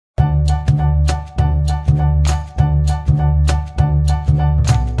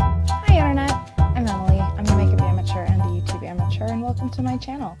to my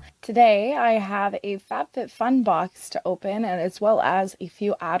channel. Today I have a FabFitFun box to open, and as well as a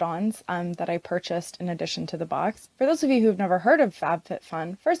few add-ons that I purchased in addition to the box. For those of you who've never heard of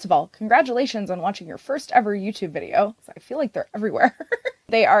FabFitFun, first of all, congratulations on watching your first ever YouTube video. I feel like they're everywhere.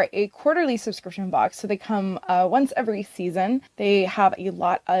 They are a quarterly subscription box, so they come once every season. They have a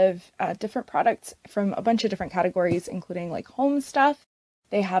lot of different products from a bunch of different categories, including like home stuff.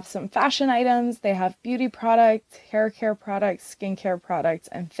 They have some fashion items, they have beauty products, hair care products, skincare products,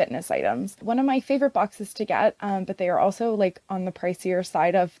 and fitness items. One of my favorite boxes to get, but they are also like on the pricier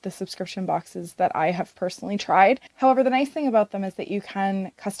side of the subscription boxes that I have personally tried. However, the nice thing about them is that you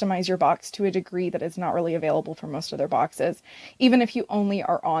can customize your box to a degree that is not really available for most other boxes. Even if you only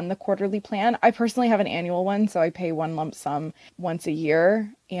are on the quarterly plan. I personally have an annual one, so I pay one lump sum once a year,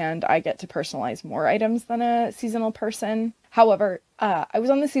 and I get to personalize more items than a seasonal person. However, I was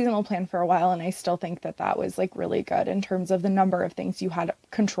on the seasonal plan for a while, and I still think that that was like really good in terms of the number of things you had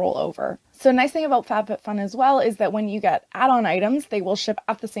control over. So a nice thing about FabFitFun as well is that when you get add-on items, they will ship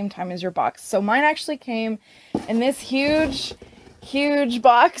at the same time as your box. So mine actually came in this huge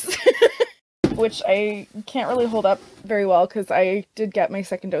box, which I can't really hold up very well because I did get my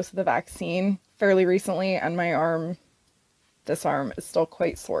second dose of the vaccine fairly recently, and my arm, this arm, is still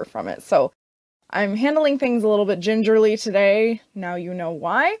quite sore from it. So I'm handling things a little bit gingerly today. Now you know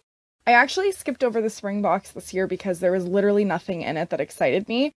why. I actually skipped over the spring box this year because there was literally nothing in it that excited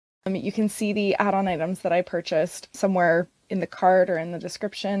me. You can see the add-on items that I purchased somewhere in the card or in the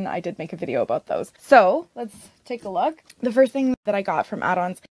description. I did make a video about those. So let's take a look. The first thing that I got from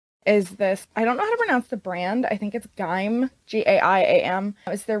add-ons is this, I don't know how to pronounce the brand. I think it's Gaim, G-A-I-A-M.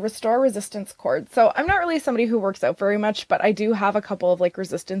 It's their Restore Resistance cord. So I'm not really somebody who works out very much, but I do have a couple of like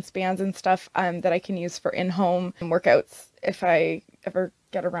resistance bands and stuff that I can use for in-home workouts if I ever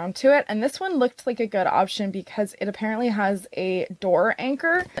get around to it. And this one looked like a good option because it apparently has a door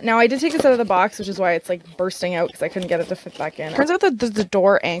anchor. Now I did take this out of the box, which is why it's like bursting out because I couldn't get it to fit back in. Turns out that the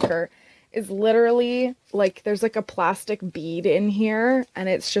door anchor is literally like there's like a plastic bead in here and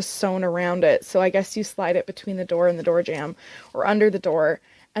it's just sewn around it. So I guess you slide it between the door and the door jamb or under the door,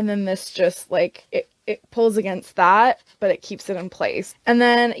 and then this just like it pulls against that, but it keeps it in place. And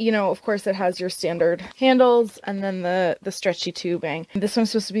then, you know, of course it has your standard handles and then the stretchy tubing. This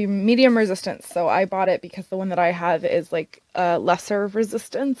one's supposed to be medium resistance, so I bought it because the one that I have is like lesser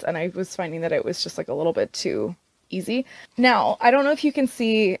resistance, and I was finding that it was just like a little bit too easy. Now, I don't know if you can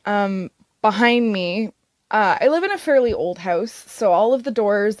see behind me, I live in a fairly old house, so all of the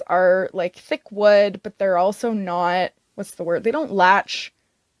doors are like thick wood, but they're also not, what's the word? They don't latch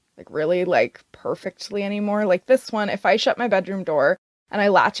like really like perfectly anymore. Like this one, if I shut my bedroom door and I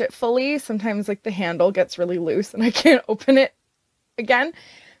latch it fully, sometimes like the handle gets really loose and I can't open it again.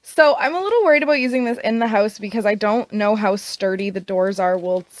 So I'm a little worried about using this in the house because I don't know how sturdy the doors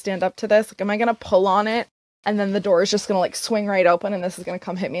will stand up to this. Like, am I going to pull on it and then the door is just going to like swing right open and this is going to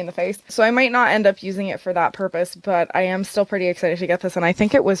come hit me in the face? So I might not end up using it for that purpose, but I am still pretty excited to get this, and I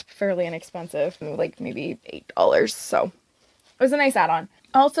think it was fairly inexpensive, like maybe $8. So it was a nice add-on.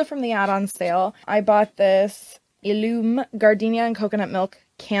 Also from the add-on sale, I bought this Illume Gardenia and Coconut Milk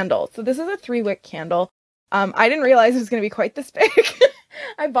candle. So this is a 3-wick candle. I didn't realize it was going to be quite this big.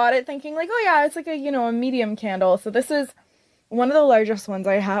 I bought it thinking like, oh yeah, it's like a, you know, a medium candle. So this is one of the largest ones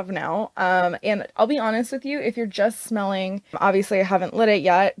I have now. And I'll be honest with you, if you're just smelling, obviously I haven't lit it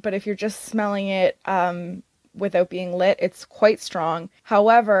yet, but if you're just smelling it without being lit, it's quite strong.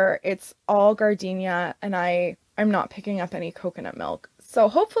 However, it's all gardenia, and I'm not picking up any coconut milk. So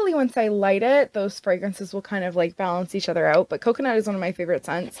hopefully once I light it, those fragrances will kind of like balance each other out. But coconut is one of my favorite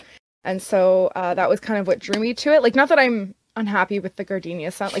scents. And so that was kind of what drew me to it. Like, not that I'm unhappy with the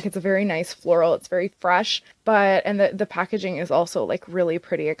gardenia scent, like it's a very nice floral, it's very fresh, but and the packaging is also like really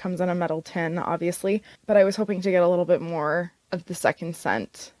pretty. It comes in a metal tin, obviously, but I was hoping to get a little bit more of the second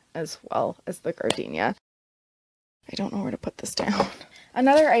scent as well as the gardenia. I don't know where to put this down.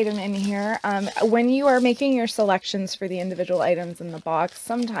 Another item in here, when you are making your selections for the individual items in the box,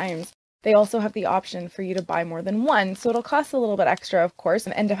 sometimes they also have the option for you to buy more than one, so it'll cost a little bit extra, of course,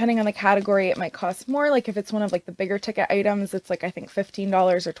 and depending on the category, it might cost more. Like if it's one of like the bigger ticket items, it's like I think $15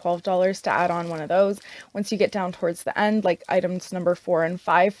 or $12 to add on one of those. Once you get down towards the end, like items number 4 and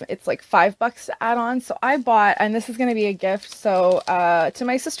 5, it's like $5 to add on. So I bought, and this is going to be a gift, so to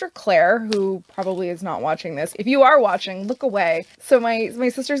my sister Claire, who probably is not watching this. If you are watching, look away. So my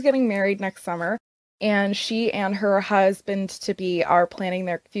sister's getting married next summer, and she and her husband-to-be are planning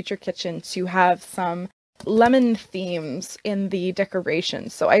their future kitchen to have some lemon themes in the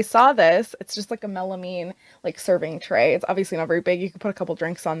decorations. So I saw this. It's just like a melamine like serving tray. It's obviously not very big. You could put a couple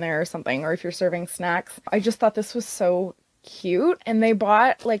drinks on there or something, or if you're serving snacks. I just thought this was so cute. And they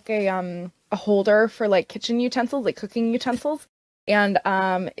bought like a holder for like kitchen utensils, like cooking utensils. And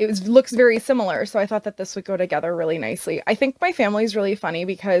looks very similar, so I thought that this would go together really nicely. I think my family's really funny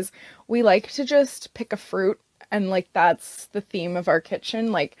because we like to just pick a fruit, and like that's the theme of our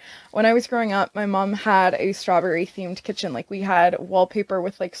kitchen. Like when I was growing up, my mom had a strawberry themed kitchen. Like we had wallpaper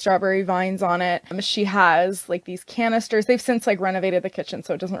with like strawberry vines on it. She has like these canisters. They've since like renovated the kitchen,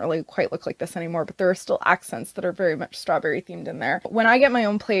 so it doesn't really quite look like this anymore, but there are still accents that are very much strawberry themed in there. When I get my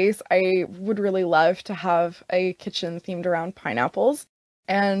own place, I would really love to have a kitchen themed around pineapples.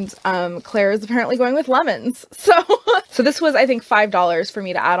 And Claire is apparently going with lemons. So this was, I think, $5 for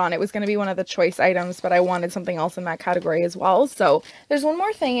me to add on. It was going to be one of the choice items, but I wanted something else in that category as well. So there's one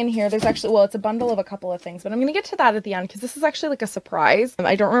more thing in here. There's actually, well, it's a bundle of a couple of things, but I'm going to get to that at the end because this is actually like a surprise.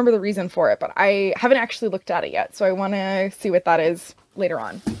 I don't remember the reason for it, but I haven't actually looked at it yet. So I want to see what that is later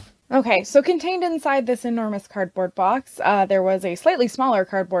on. Okay, so contained inside this enormous cardboard box, there was a slightly smaller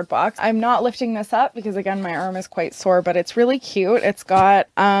cardboard box. I'm not lifting this up because, again, my arm is quite sore, but it's really cute. It's got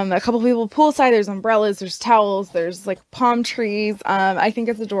a couple people poolside. There's umbrellas, there's towels, there's like palm trees. I think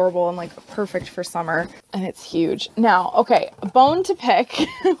it's adorable and like perfect for summer, and it's huge. Now, okay, a bone to pick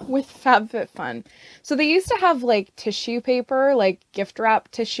with FabFitFun. So they used to have like tissue paper, like gift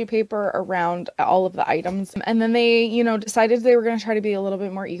wrap tissue paper around all of the items. And then they, you know, decided they were going to try to be a little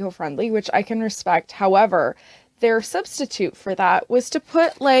bit more eco-friendly, which I can respect. However, their substitute for that was to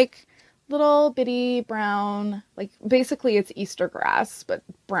put like little bitty brown, like basically it's Easter grass, but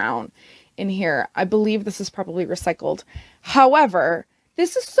brown in here. I believe this is probably recycled. However,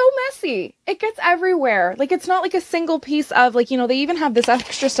 this is so messy. It gets everywhere. Like, it's not like a single piece of, like, you know, they even have this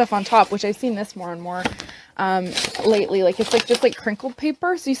extra stuff on top, which I've seen this more and more lately. Like, it's like just like crinkled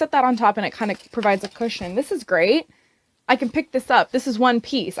paper. So you set that on top and it kind of provides a cushion. This is great. I can pick this up. This is one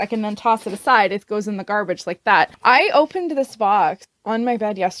piece. I can then toss it aside. It goes in the garbage like that. I opened this box on my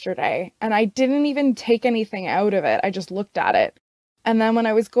bed yesterday and I didn't even take anything out of it. I just looked at it. And then when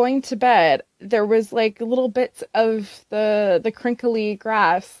I was going to bed, there was like little bits of the crinkly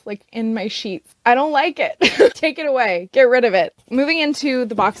grass like in my sheets. I don't like it. Take it away. Get rid of it. Moving into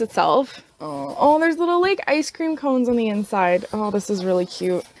the box itself. Oh, there's little like ice cream cones on the inside. Oh, this is really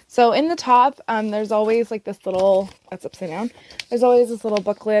cute. So in the top, there's always like this little, that's upside down. There's always this little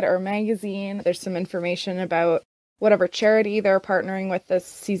booklet or magazine. There's some information about whatever charity they're partnering with this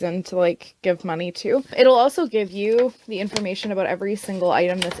season to like give money to. It'll also give you the information about every single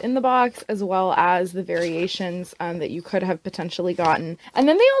item that's in the box, as well as the variations that you could have potentially gotten. And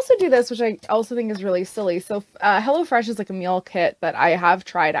then they also do this, which I also think is really silly. So HelloFresh is like a meal kit that I have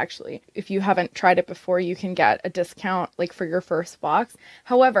tried actually. If you haven't tried it before, you can get a discount like for your first box.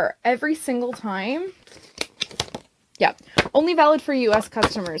 However, every single time, yeah, only valid for US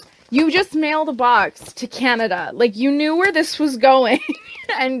customers. You just mailed a box to Canada. Like, you knew where this was going,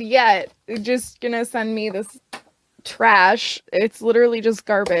 and yet you're just gonna send me this trash. It's literally just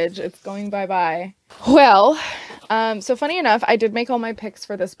garbage. It's going bye-bye. Well, so funny enough, I did make all my picks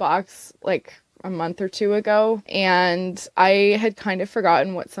for this box, like, a month or two ago, and I had kind of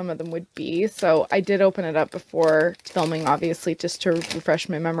forgotten what some of them would be, so I did open it up before filming, obviously, just to refresh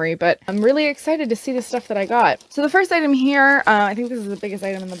my memory, but I'm really excited to see the stuff that I got. So the first item here, I think this is the biggest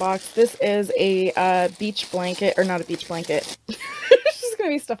item in the box. This is a beach blanket, or not a beach blanket. There's just gonna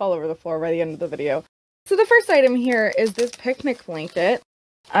be stuff all over the floor by the end of the video. So the first item here is this picnic blanket.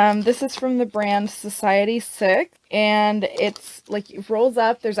 This is from the brand Society 6, and it's like it rolls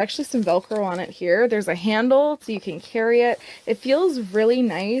up. There's actually some Velcro on it here. There's a handle so you can carry it. It feels really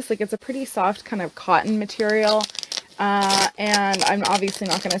nice. Like, it's a pretty soft kind of cotton material. And I'm obviously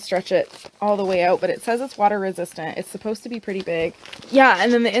not going to stretch it all the way out, but it says it's water resistant. It's supposed to be pretty big. Yeah,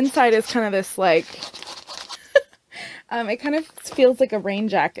 and then the inside is kind of this like it kind of feels like a rain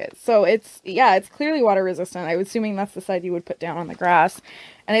jacket. So it's, yeah, it's clearly water resistant. I'm assuming that's the side you would put down on the grass.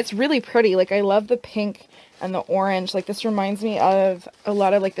 And it's really pretty. Like, I love the pink and the orange. Like, this reminds me of a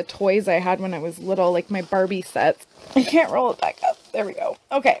lot of like the toys I had when I was little, like my Barbie sets. I can't roll it back up. There we go.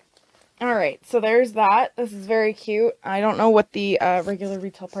 Okay. All right. So there's that. This is very cute. I don't know what the regular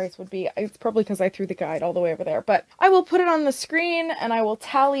retail price would be. It's probably because I threw the guide all the way over there, but I will put it on the screen and I will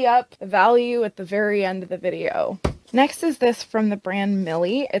tally up the value at the very end of the video. Next is this from the brand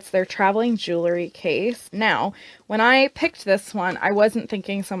Millie. It's their traveling jewelry case. Now, when I picked this one, I wasn't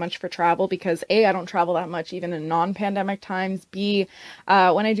thinking so much for travel because A, I don't travel that much even in non-pandemic times. B,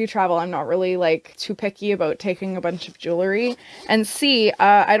 when I do travel, I'm not really like too picky about taking a bunch of jewelry. And C,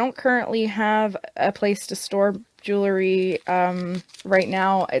 I don't currently have a place to store jewelry. Right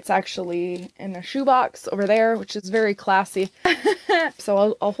now it's actually in a shoebox over there, which is very classy.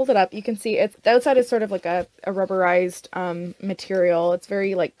 So I'll hold it up. You can see it's, the outside is sort of like a rubberized material. It's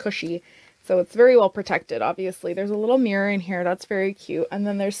very like cushy. So it's very well protected, obviously. There's a little mirror in here. That's very cute. And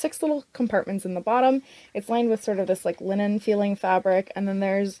then there's 6 little compartments in the bottom. It's lined with sort of this like linen feeling fabric. And then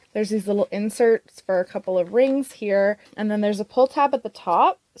there's these little inserts for a couple of rings here. And then there's a pull tab at the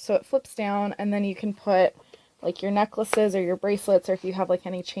top. So it flips down, and then you can put like your necklaces or your bracelets, or if you have like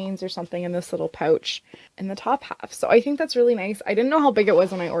any chains or something, in this little pouch in the top half. So I think that's really nice. I didn't know how big it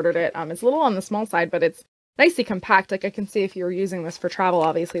was when I ordered it. It's a little on the small side, but it's nicely compact. Like I can see if you were using this for travel,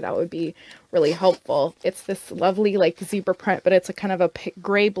 obviously that would be really helpful. It's this lovely like zebra print, but it's a kind of a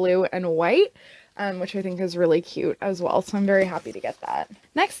gray, blue, and white, which I think is really cute as well. So I'm very happy to get that.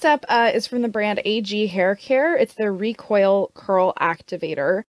 Next up is from the brand AG Hair Care. It's their Recoil Curl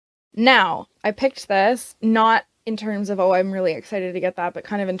Activator. Now, I picked this not in terms of, oh, I'm really excited to get that, but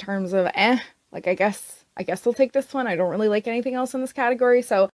kind of in terms of, like I guess I'll take this one. I don't really like anything else in this category.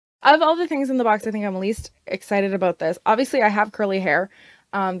 So of all the things in the box, I think I'm least excited about this. Obviously, I have curly hair.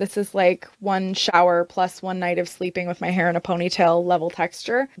 This is like 1 shower plus 1 night of sleeping with my hair in a ponytail level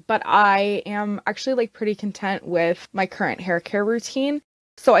texture. But I am actually like pretty content with my current hair care routine.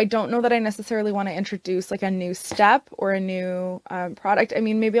 So I don't know that I necessarily want to introduce like a new step or a new product. I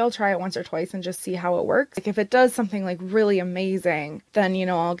mean, maybe I'll try it once or twice and just see how it works. Like if it does something like really amazing, then, you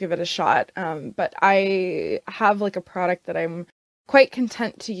know, I'll give it a shot. But I have like a product that I'm quite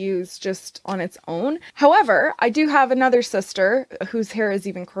content to use just on its own. However, I do have another sister whose hair is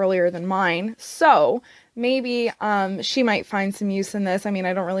even curlier than mine, so maybe she might find some use in this. I mean,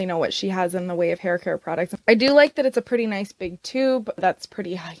 I don't really know what she has in the way of hair care products. I do like that it's a pretty nice big tube. That's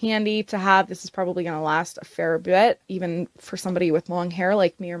pretty handy to have. This is probably going to last a fair bit, even for somebody with long hair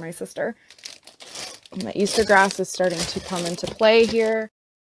like me or my sister. And the Easter grass is starting to come into play here.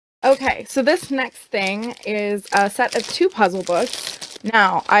 Okay, so this next thing is a set of 2 puzzle books.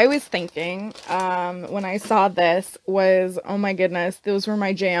 Now, I was thinking, when I saw this was, oh my goodness, those were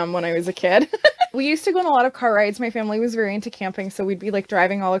my jam when I was a kid. We used to go on a lot of car rides. My family was very into camping, so we'd be like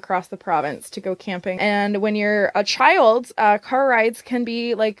driving all across the province to go camping. And when you're a child, car rides can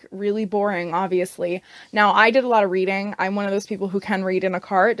be like really boring, obviously. Now, I did a lot of reading. I'm one of those people who can read in a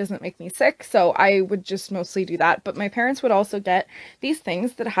car. It doesn't make me sick, so I would just mostly do that. But my parents would also get these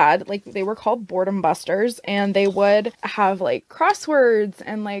things that had, like, they were called boredom busters, and they would have like crosswords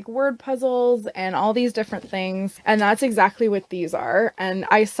and like word puzzles and all these different things. And that's exactly what these are. And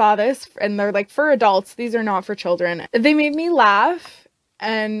I saw this, and they're like for adults. These are not for children. They made me laugh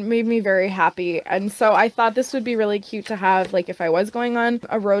and made me very happy. And so I thought this would be really cute to have, like, if I was going on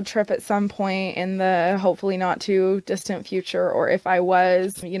a road trip at some point in the hopefully not too distant future, or if I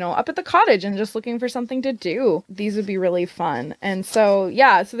was, you know, up at the cottage and just looking for something to do. These would be really fun. And so,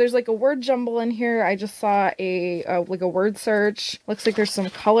 yeah, so there's like a word jumble in here. I just saw like a word search. Looks like there's some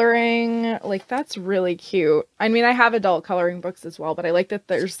coloring. Like, that's really cute. I mean, I have adult coloring books as well, but I like that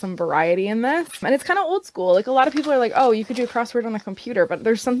there's some variety in this. And it's kind of old school. Like, a lot of people are like, oh, you could do a crossword on the computer, but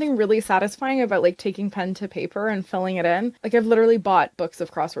there's something really satisfying about like taking pen to paper and filling it in. Like, I've literally bought books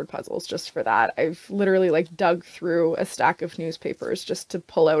of crossword puzzles just for that. I've literally like dug through a stack of newspapers just to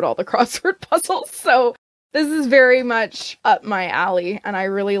pull out all the crossword puzzles. So this is very much up my alley, and I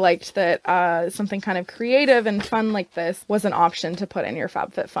really liked that something kind of creative and fun like this was an option to put in your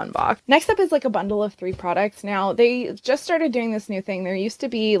FabFitFun box. Next up is like a bundle of 3 products. Now, they just started doing this new thing. There used to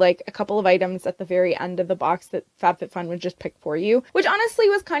be like a couple of items at the very end of the box that FabFitFun would just pick for you, which honestly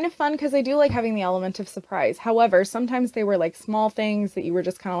was kind of fun because I do like having the element of surprise. However, sometimes they were like small things that you were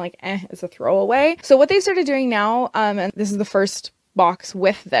just kind of like, as a throwaway. So what they started doing now, and this is the first box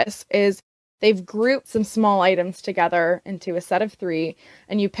with this, is they've grouped some small items together into a set of 3,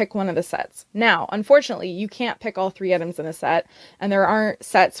 and you pick one of the sets. Now, unfortunately, you can't pick all 3 items in a set, and there aren't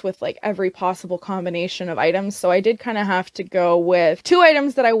sets with like every possible combination of items. So I did kind of have to go with 2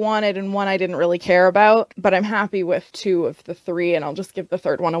 items that I wanted and 1 I didn't really care about, but I'm happy with 2 of the 3, and I'll just give the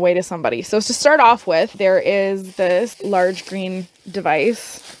 3rd one away to somebody. So to start off with, there is this large green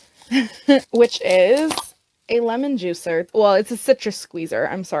device, which is a lemon juicer. Well, it's a citrus squeezer.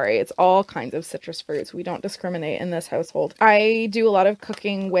 I'm sorry. It's all kinds of citrus fruits. We don't discriminate in this household. I do a lot of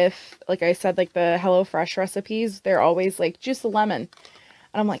cooking with, like I said, like the HelloFresh recipes. They're always like, juice a lemon.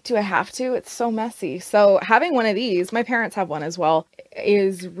 And I'm like, do I have to? It's so messy. So having one of these, my parents have one as well,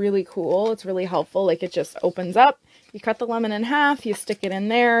 is really cool. It's really helpful. Like, it just opens up. You cut the lemon in half, you stick it in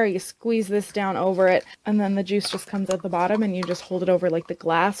there, you squeeze this down over it, and then the juice just comes out the bottom and you just hold it over like the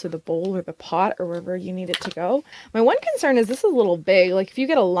glass or the bowl or the pot or wherever you need it to go. My one concern is this is a little big. Like if you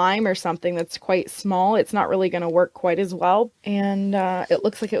get a lime or something that's quite small, it's not really going to work quite as well. And it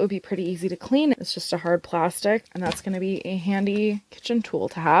looks like it would be pretty easy to clean. It's just a hard plastic, and that's going to be a handy kitchen tool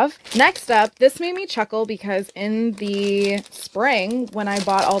to have. Next up, this made me chuckle because in the spring when I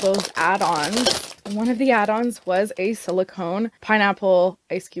bought all those add-ons, one of the add-ons was a silicone pineapple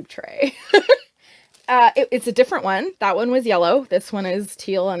ice cube tray. It's a different one. That one was yellow. This one is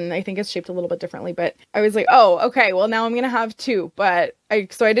teal, and I think it's shaped a little bit differently, but I was like, oh, okay, well now I'm going to have two,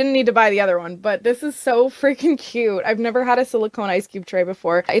 so I didn't need to buy the other one, but this is so freaking cute. I've never had a silicone ice cube tray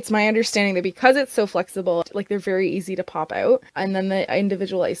before. It's my understanding that because it's so flexible, like they're very easy to pop out, and then the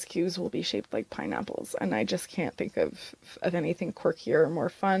individual ice cubes will be shaped like pineapples, and I just can't think of anything quirkier or more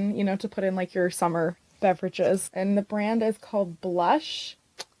fun, you know, to put in like your summer beverages. And the brand is called Blush.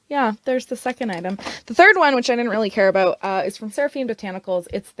 Yeah, there's the second item. The third one, which I didn't really care about, is from Seraphine Botanicals.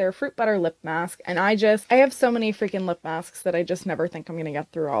 It's their fruit butter lip mask. And I have so many freaking lip masks that I just never think I'm going to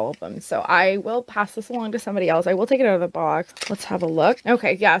get through all of them. So I will pass this along to somebody else. I will take it out of the box. Let's have a look.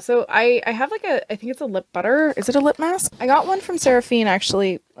 Okay, yeah, so I have like I think it's a lip butter. Is it a lip mask? I got one from Seraphine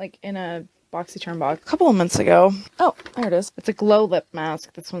actually, like in a BoxyCharm box a couple of months ago. Oh, there it is. It's a glow lip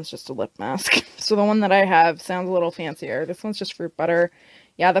mask. This one's just a lip mask. So the one that I have sounds a little fancier. This one's just fruit butter.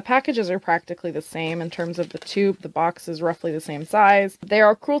 Yeah, the packages are practically the same in terms of the tube. The box is roughly the same size. They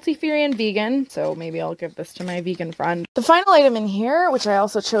are cruelty-free and vegan, so maybe I'll give this to my vegan friend. The final item in here, which I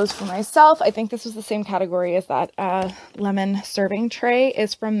also chose for myself, I think this was the same category as that lemon serving tray,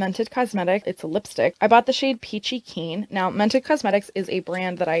 is from Mented Cosmetics. It's a lipstick. I bought the shade Peachy Keen. Now, Mented Cosmetics is a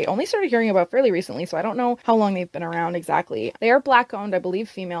brand that I only started hearing about fairly recently, so I don't know how long they've been around exactly. They are Black-owned, I believe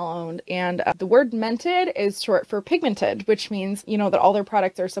female-owned, and the word mented is short for pigmented, which means, you know, that all their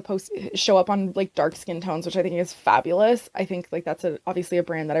products are supposed to show up on like dark skin tones, which I think is fabulous. I think like that's obviously a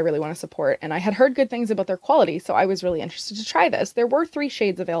brand that I really want to support, and I had heard good things about their quality, so I was really interested to try this. There were 3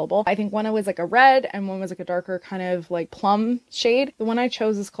 shades available. I think one was like a red and one was like a darker kind of like plum shade. The one I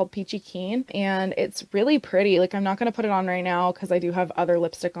chose is called Peachy Keen, and it's really pretty. Like I'm not going to put it on right now because I do have other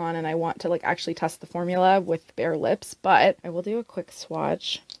lipstick on and I want to like actually test the formula with bare lips, but I will do a quick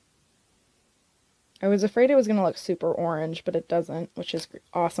swatch. I was afraid it was going to look super orange, but it doesn't, which is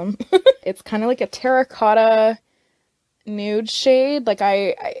awesome. It's kind of like a terracotta nude shade. Like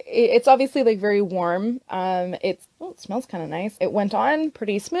it's obviously like very warm. It smells kind of nice. It went on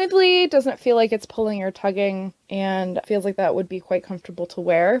pretty smoothly. Doesn't feel like it's pulling or tugging, and feels like that would be quite comfortable to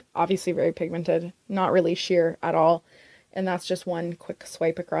wear. Obviously very pigmented, not really sheer at all. And that's just one quick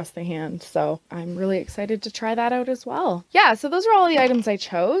swipe across the hand. So I'm really excited to try that out as well. Yeah, so those are all the items I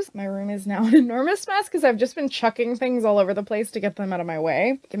chose. My room is now an enormous mess because I've just been chucking things all over the place to get them out of my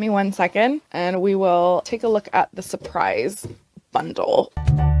way. Give me 1 second and we will take a look at the surprise bundle.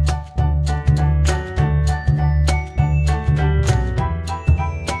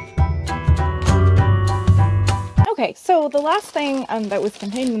 Okay, so the last thing that was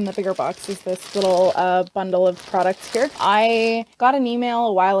contained in the bigger box is this little bundle of products here. I got an email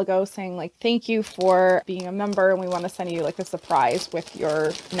a while ago saying like, thank you for being a member and we want to send you like a surprise with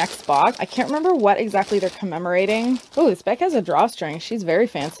your next box. I can't remember what exactly they're commemorating. Oh, this Beck has a drawstring. She's very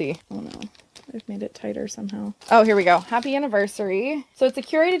fancy. Oh no. I've made it tighter somehow. Oh, here we go. Happy anniversary. So it's a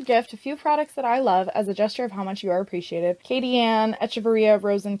curated gift, a few products that I love as a gesture of how much you are appreciated. Katie Ann Echeverria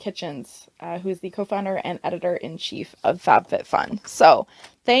Rosen Kitchens, who is the co-founder and editor-in-chief of FabFitFun. So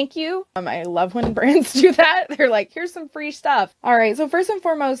thank you. I love when brands do that. They're like, here's some free stuff. All right. So first and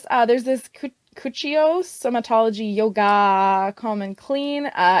foremost, there's this Cuccio Somatology Yoga Calm and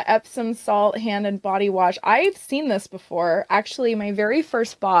Clean Epsom Salt Hand and Body Wash. I've seen this before. Actually, my very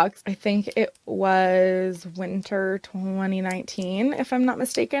first box, I think it was winter 2019, if I'm not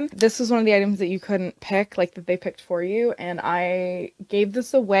mistaken. This was one of the items that you couldn't pick, like that they picked for you. And I gave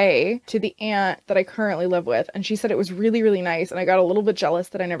this away to the aunt that I currently live with. And she said it was really, really nice. And I got a little bit jealous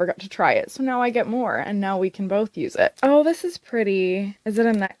that I never got to try it. So now I get more and now we can both use it. Oh, this is pretty. Is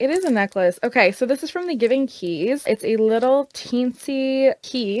it it is a necklace. Okay. So this is from the Giving Keys. It's a little teensy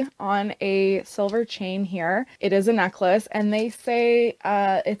key on a silver chain here. It is a necklace and they say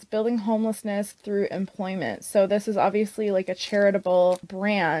it's building homelessness through employment. So this is obviously like a charitable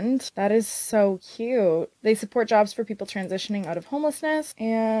brand. That is so cute. They support jobs for people transitioning out of homelessness,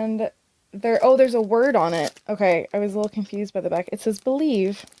 and there's a word on it. Okay, I was a little confused by the back. It says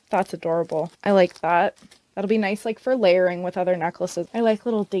believe. That's adorable. I like that. That'll be nice like for layering with other necklaces. I like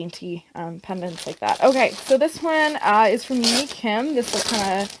little dainty pendants like that. Okay, so this one is from Yumi Kim. This is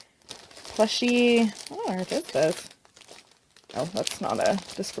kind of plushy. What on earth is this? Oh, that's not a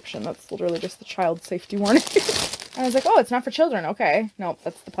description. That's literally just the child safety warning. I was like, oh, it's not for children. Okay. Nope,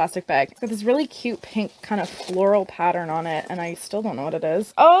 that's the plastic bag. It's got this really cute pink kind of floral pattern on it, and I still don't know what it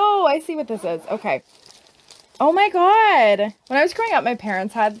is. Oh, I see what this is. Okay. Oh my god. When I was growing up, my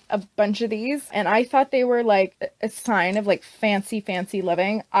parents had a bunch of these, and I thought they were like a sign of like fancy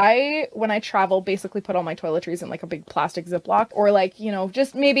living. When I travel, basically put all my toiletries in like a big plastic Ziploc, or like, you know,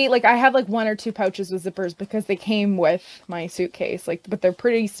 just maybe like I have like 1 or 2 pouches with zippers because they came with my suitcase, like, but they're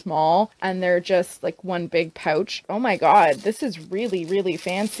pretty small and they're just like one big pouch. Oh my god, this is really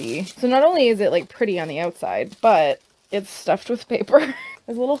fancy. So not only is it like pretty on the outside, but it's stuffed with paper.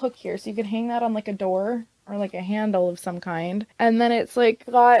 There's a little hook here so you can hang that on like a door or like a handle of some kind. And then it's like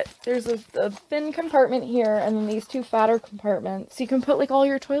there's a thin compartment here and then these 2 fatter compartments. So you can put like all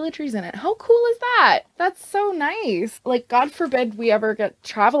your toiletries in it. How cool is that? That's so nice. Like, God forbid we ever get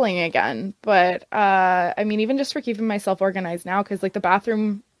traveling again. But I mean, even just for keeping myself organized now, because like the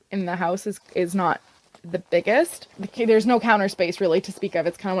bathroom in the house is not the biggest. There's no counter space really to speak of.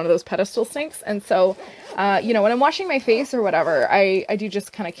 It's kind of one of those pedestal sinks. And so, you know, when I'm washing my face or whatever, I do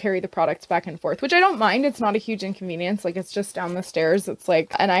just kind of carry the products back and forth, which I don't mind. It's not a huge inconvenience. Like, it's just down the stairs. It's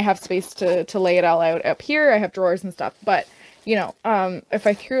like, and I have space to lay it all out up here. I have drawers and stuff. But, you know, if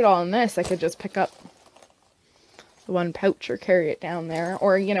I threw it all in this, I could just pick up one pouch or carry it down there.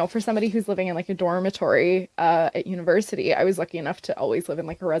 Or, you know, for somebody who's living in like a dormitory at university, I was lucky enough to always live in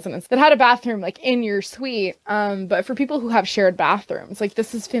like a residence that had a bathroom like in your suite. But for people who have shared bathrooms, like,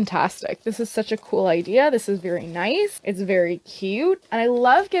 this is fantastic. This is such a cool idea. This is very nice. It's very cute. And I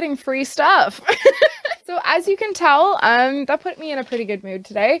love getting free stuff. So as you can tell, that put me in a pretty good mood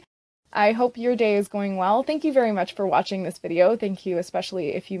today. I hope your day is going well. Thank you very much for watching this video. Thank you,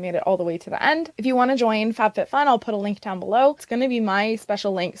 especially if you made it all the way to the end. If you want to join FabFitFun, I'll put a link down below. It's going to be my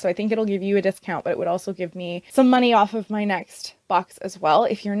special link, so I think it'll give you a discount, but it would also give me some money off of my next box as well.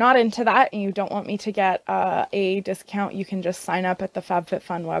 If you're not into that and you don't want me to get a discount, you can just sign up at the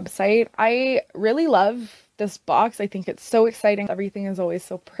FabFitFun website. I really love this box. I think it's so exciting. Everything is always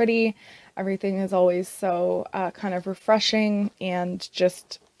so pretty. Everything is always so kind of refreshing and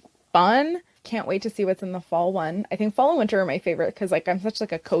just fun. Can't wait to see what's in the fall one. I think fall and winter are my favorite because like I'm such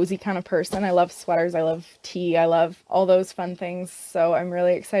like a cozy kind of person. I love sweaters, I love tea, I love all those fun things. So I'm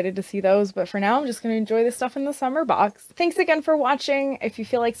really excited to see those. But for now, I'm just going to enjoy the stuff in the summer box. Thanks again for watching. If you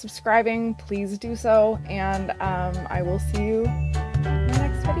feel like subscribing, please do so. And I will see you in the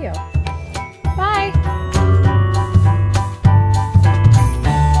next video. Bye!